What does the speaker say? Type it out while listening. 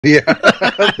Yeah,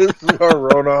 this is our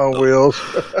Rona on wheels.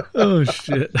 Oh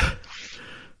shit.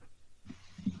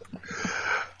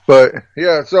 But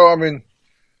yeah, so I mean,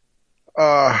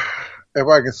 if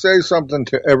I can say something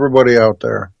to everybody out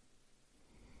there,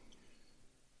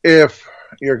 if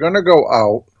you're going to go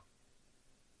out,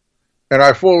 and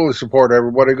I fully support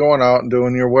everybody going out and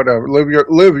doing your whatever,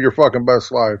 live your fucking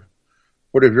best life.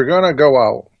 But if you're going to go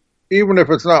out, even if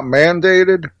it's not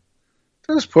mandated,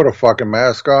 just put a fucking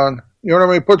mask on. You know what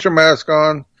I mean? Put your mask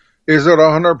on. Is it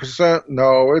 100%?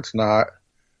 No, it's not.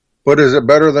 But is it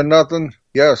better than nothing?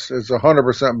 Yes, it's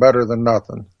 100% better than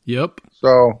nothing. Yep.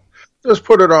 So just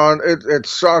put it on. It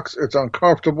sucks. It's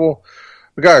uncomfortable.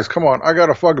 Guys, come on. I got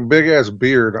a fucking big ass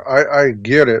beard. I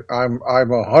get it. I'm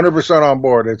 100% on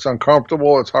board. It's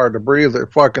uncomfortable. It's hard to breathe.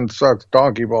 It fucking sucks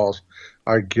donkey balls.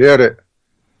 I get it.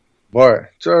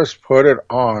 But just put it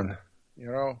on,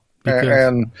 you know?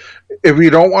 And if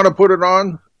you don't want to put it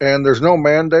on and there's no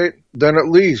mandate, then at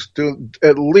least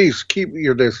keep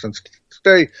your distance.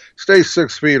 Stay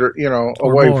 6 feet or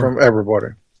away from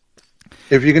everybody.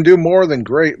 If you can do more, then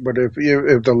great. But if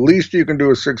the least you can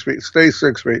do is 6 feet, stay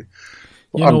 6 feet.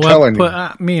 I'm telling you.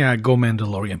 I go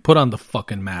Mandalorian. Put on the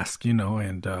fucking mask,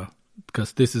 and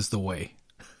because this is the way.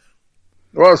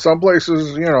 Well, some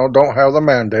places, don't have the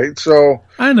mandate, so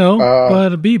I know,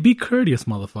 but be courteous,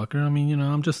 motherfucker. I mean,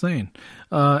 I'm just saying.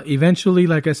 Eventually,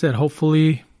 like I said,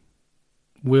 hopefully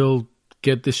we'll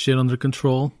get this shit under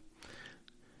control.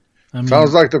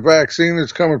 Sounds like the vaccine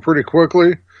is coming pretty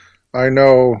quickly. I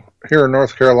know here in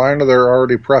North Carolina, they're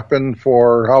already prepping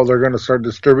for how they're going to start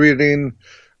distributing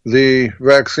the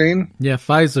vaccine. Yeah,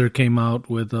 Pfizer came out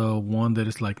with one that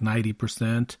is like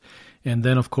 90%. And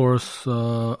then, of course,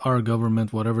 our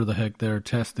government, whatever the heck they're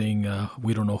testing,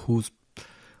 we don't know who,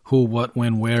 what,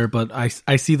 when, where. But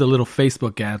I see the little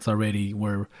Facebook ads already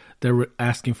where they're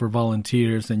asking for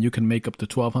volunteers, and you can make up to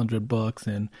 $1,200.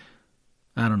 And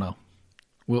I don't know.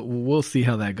 We'll see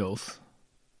how that goes.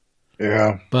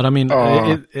 Yeah. But, I mean,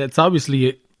 it's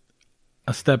obviously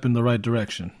a step in the right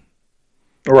direction.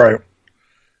 Right.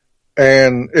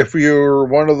 And if you're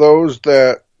one of those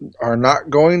that are not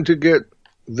going to get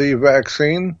the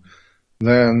vaccine,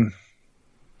 then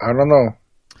I don't know.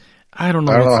 I don't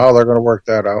know how they're going to work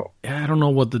that out. I don't know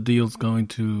what the deal's going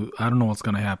to... I don't know what's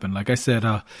going to happen. Like I said,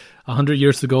 100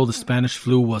 years ago, the Spanish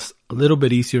flu was a little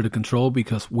bit easier to control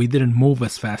because we didn't move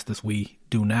as fast as we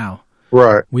do now.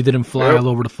 Right. We didn't fly all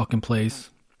over the fucking place.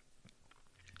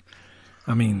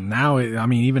 I mean, now,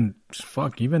 even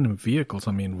in vehicles,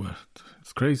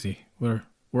 it's crazy. We're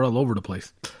all over the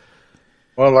place.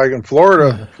 Well, like in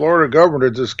Florida, Florida governor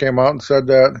just came out and said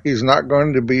that he's not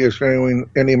going to be issuing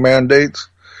any mandates.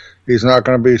 He's not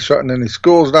going to be shutting any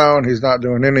schools down. He's not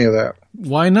doing any of that.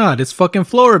 Why not? It's fucking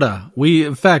Florida.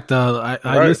 In fact,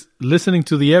 I listening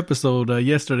to the episode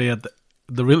yesterday at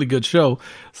the really good show,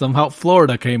 somehow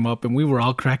Florida came up and we were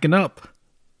all cracking up.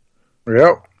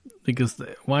 Yep. Because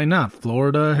why not?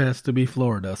 Florida has to be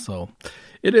Florida. So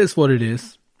it is what it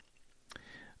is.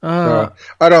 I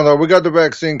don't know. We got the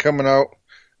vaccine coming out.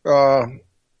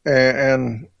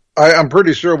 And I'm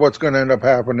pretty sure what's going to end up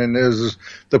happening is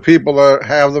the people that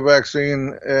have the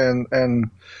vaccine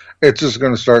and it's just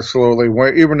going to start slowly.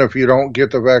 Even if you don't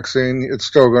get the vaccine, it's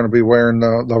still going to be wearing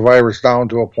the virus down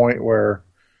to a point where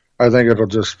I think it'll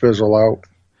just fizzle out.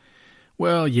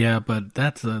 Well, yeah, but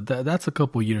that's a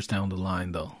couple years down the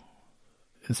line, though.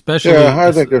 Especially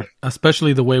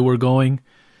the way we're going.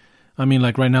 I mean,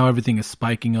 like right now, everything is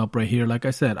spiking up right here. Like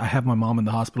I said, I have my mom in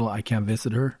the hospital. I can't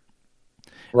visit her.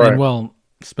 Right. And well,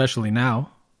 especially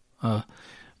now.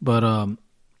 But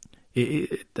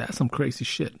that's some crazy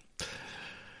shit.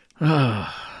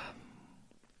 Yep.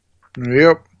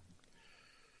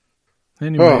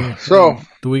 Anyway,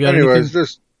 do we got anything?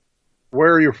 Just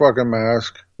wear your fucking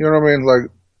mask. You know what I mean?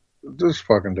 Like, just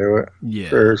fucking do it. Yeah.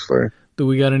 Seriously. Do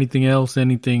we got anything else?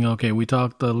 Anything? Okay, we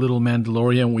talked a little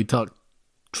Mandalorian. We talked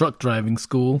truck driving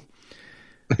school.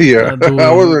 Yeah,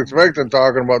 I wasn't expecting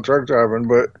talking about truck driving,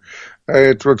 but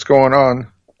hey, it's what's going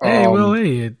on.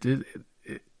 Hey,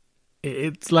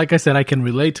 it's like I said, I can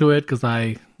relate to it because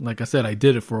I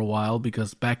did it for a while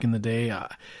because back in the day, I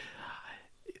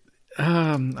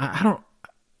don't.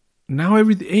 Now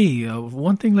everything. Hey,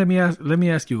 one thing. Let me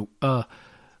ask you.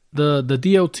 The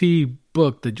DOT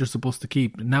book that you're supposed to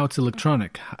keep now it's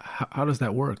electronic. How does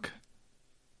that work?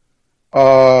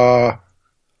 Or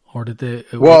did they?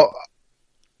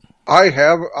 I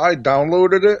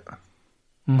downloaded it,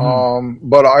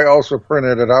 but I also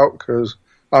printed it out because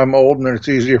I'm old and it's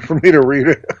easier for me to read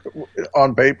it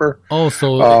on paper. Oh,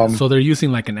 so they're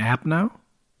using like an app now?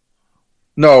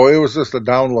 No, it was just a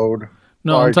download,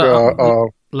 like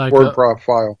a Word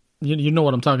file. You know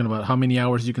what I'm talking about. How many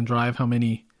hours you can drive, how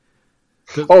many...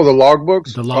 Oh, the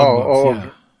logbooks? The logbooks, yeah.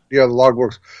 Yeah, the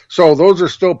logbooks. So those are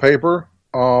still paper,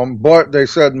 but they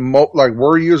said, like,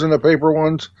 we're using the paper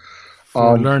ones.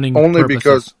 For learning only purposes.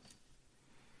 Because,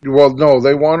 well, no,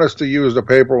 they want us to use the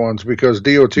paper ones because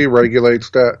DOT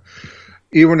regulates that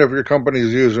even if your company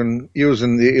is using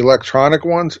the electronic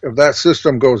ones, if that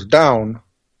system goes down,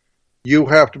 you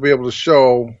have to be able to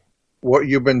show what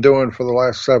you've been doing for the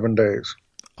last 7 days.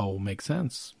 Oh, makes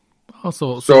sense.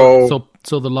 Also, so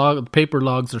the paper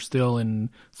logs are still in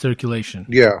circulation.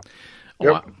 Yeah.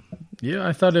 Yep. Yeah,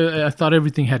 I thought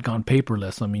everything had gone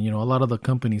paperless. I mean, a lot of the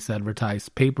companies advertise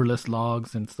paperless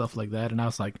logs and stuff like that, and I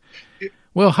was like,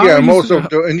 well, how? Yeah, most of them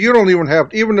do, and you don't even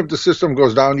have, even if the system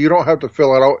goes down, you don't have to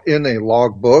fill it out in a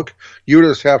log book. You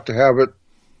just have to have it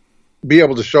be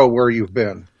able to show where you've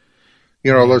been.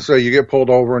 Let's say you get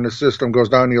pulled over and the system goes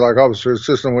down, and you're like, oh, the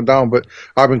system went down, but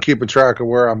I've been keeping track of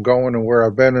where I'm going and where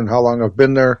I've been and how long I've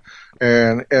been there,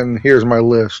 and here's my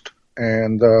list.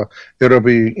 And it'll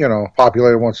be,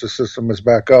 populated once the system is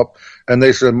back up. And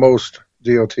they said most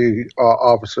DOT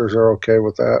officers are okay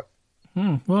with that.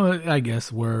 Well, I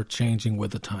guess we're changing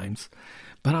with the times.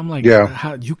 But I'm like,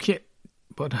 how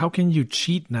can you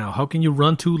cheat now? How can you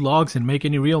run 2 logs and make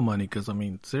any real money? Because, I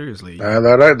mean, seriously.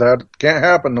 That can't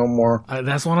happen no more.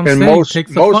 That's what I'm saying.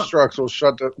 And most trucks will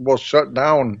shut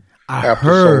down after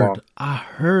so long. I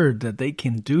heard that they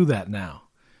can do that now.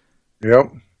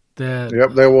 Yep.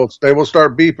 They will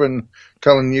start beeping,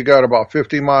 telling you got about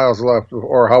 50 miles left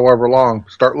or however long.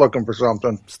 Start looking for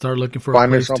something. Start looking for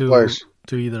Find a place me someplace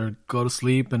to either go to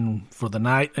sleep and for the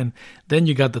night, and then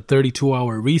you got the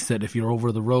 32-hour reset if you're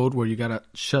over the road where you got to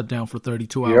shut down for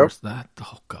 32 hours. I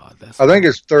think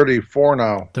it's 34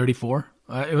 now. 34?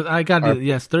 I got it.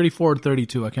 Yes, 34 or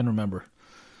 32. I can't remember.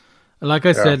 Like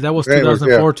I said, that was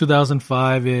 2004,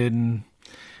 2005, and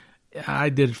I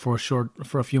did it for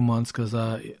a few months because,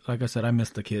 like I said, I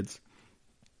missed the kids.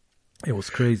 It was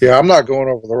crazy. Yeah, I'm not going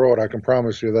over the road. I can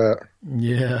promise you that.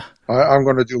 Yeah. I'm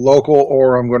going to do local,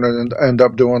 or I'm going to end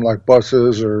up doing like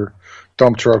buses or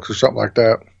dump trucks or something like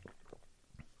that.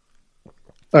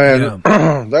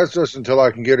 And that's just until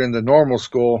I can get into normal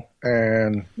school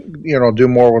and, do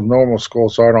more with normal school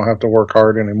so I don't have to work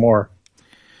hard anymore.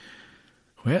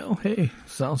 Well, hey,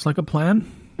 sounds like a plan.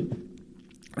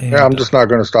 And, I'm just not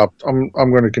going to stop. I'm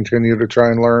going to continue to try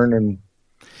and learn. And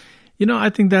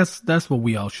I think that's what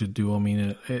we all should do. I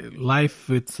mean, life,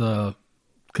 it's a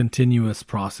continuous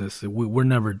process. We're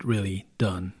never really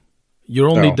done. You're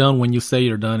only done when you say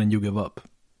you're done and you give up.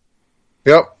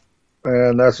 Yep.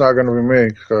 And that's not going to be me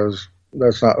because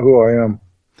that's not who I am.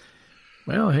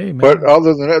 Well, hey, man. But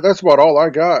other than that, that's about all I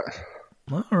got.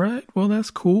 All right. Well,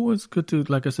 that's cool. It's good to,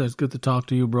 like I said, it's good to talk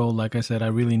to you, bro. Like I said, I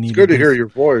really need. It's good to hear your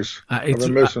voice. I've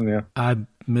been missing you. I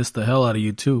missed the hell out of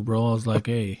you too, bro. I was like,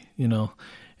 hey,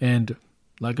 and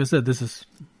like I said, this is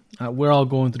we're all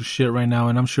going through shit right now,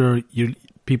 and I'm sure you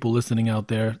people listening out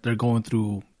there, they're going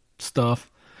through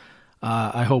stuff.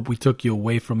 I hope we took you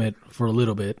away from it for a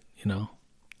little bit.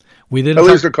 We didn't at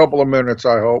least a couple of minutes,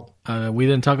 I hope. We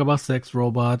didn't talk about sex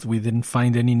robots. We didn't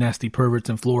find any nasty perverts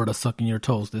in Florida sucking your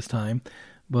toes this time.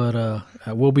 But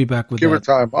we'll be back with that. Give it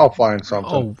time. I'll find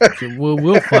something.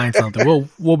 We'll find something.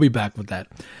 We'll be back with that.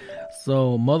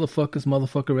 So,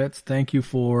 motherfuckerettes, thank you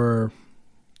for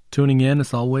tuning in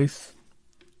as always.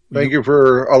 Thank you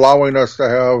for allowing us to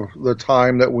have the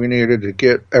time that we needed to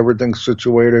get everything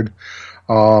situated.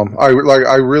 I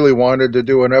really wanted to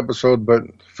do an episode, but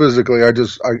physically, I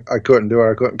couldn't do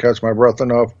it. I couldn't catch my breath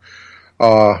enough.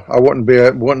 I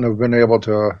wouldn't have been able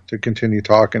to continue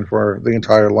talking for the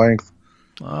entire length.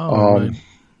 Oh, right.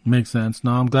 Makes sense.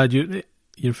 No, I'm glad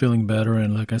you're feeling better,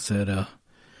 and like I said,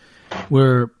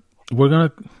 we're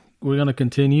gonna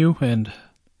continue, and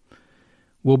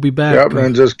we'll be back. Yep,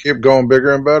 and just keep going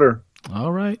bigger and better.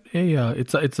 All right. Hey,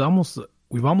 it's almost.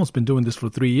 We've almost been doing this for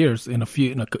 3 years. In a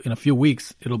few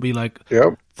weeks, it'll be like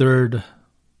third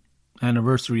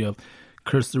anniversary of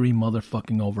Cursory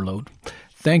Motherfucking Overload.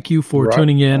 Thank you for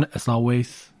tuning in. As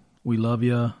always, we love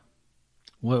you.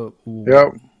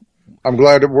 Yep. I'm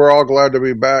glad that we're all glad to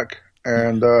be back.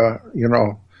 And,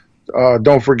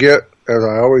 don't forget, as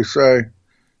I always say,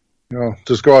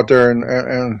 just go out there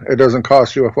and it doesn't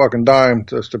cost you a fucking dime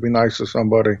just to be nice to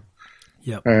somebody.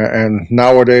 Yep. And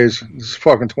nowadays, it's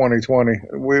fucking 2020.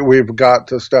 We've got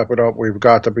to step it up. We've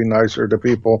got to be nicer to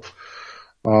people.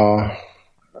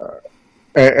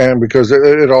 And because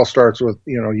it all starts with,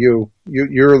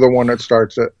 you're the one that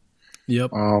starts it. Yep.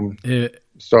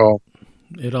 So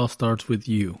it all starts with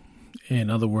you. In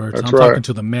other words, I'm talking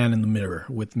to the man in the mirror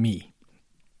with me.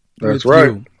 That's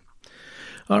right. You.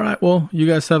 All right. Well, you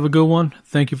guys have a good one.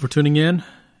 Thank you for tuning in.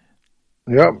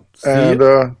 Yep. See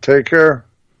And take care.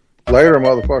 Later,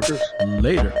 motherfuckers.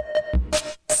 Later.